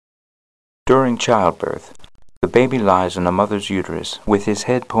During childbirth, the baby lies in the mother's uterus with his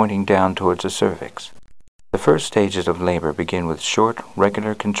head pointing down towards the cervix. The first stages of labor begin with short,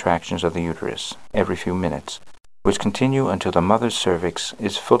 regular contractions of the uterus every few minutes, which continue until the mother's cervix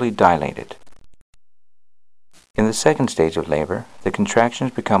is fully dilated. In the second stage of labor, the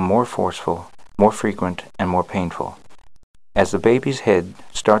contractions become more forceful, more frequent, and more painful. As the baby's head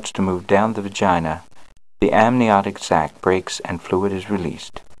starts to move down the vagina, the amniotic sac breaks and fluid is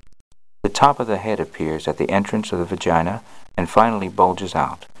released. The top of the head appears at the entrance of the vagina and finally bulges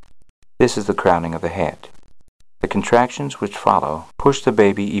out. This is the crowning of the head. The contractions which follow push the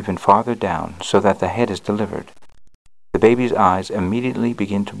baby even farther down so that the head is delivered. The baby's eyes immediately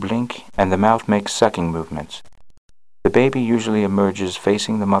begin to blink and the mouth makes sucking movements. The baby usually emerges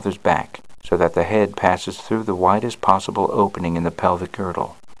facing the mother's back so that the head passes through the widest possible opening in the pelvic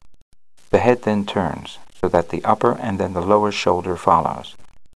girdle. The head then turns so that the upper and then the lower shoulder follows.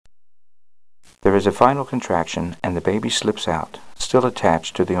 There is a final contraction and the baby slips out, still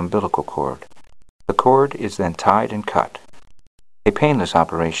attached to the umbilical cord. The cord is then tied and cut. A painless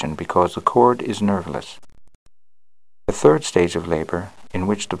operation because the cord is nerveless. The third stage of labor, in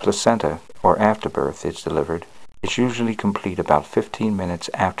which the placenta, or afterbirth, is delivered, is usually complete about 15 minutes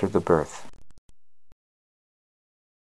after the birth.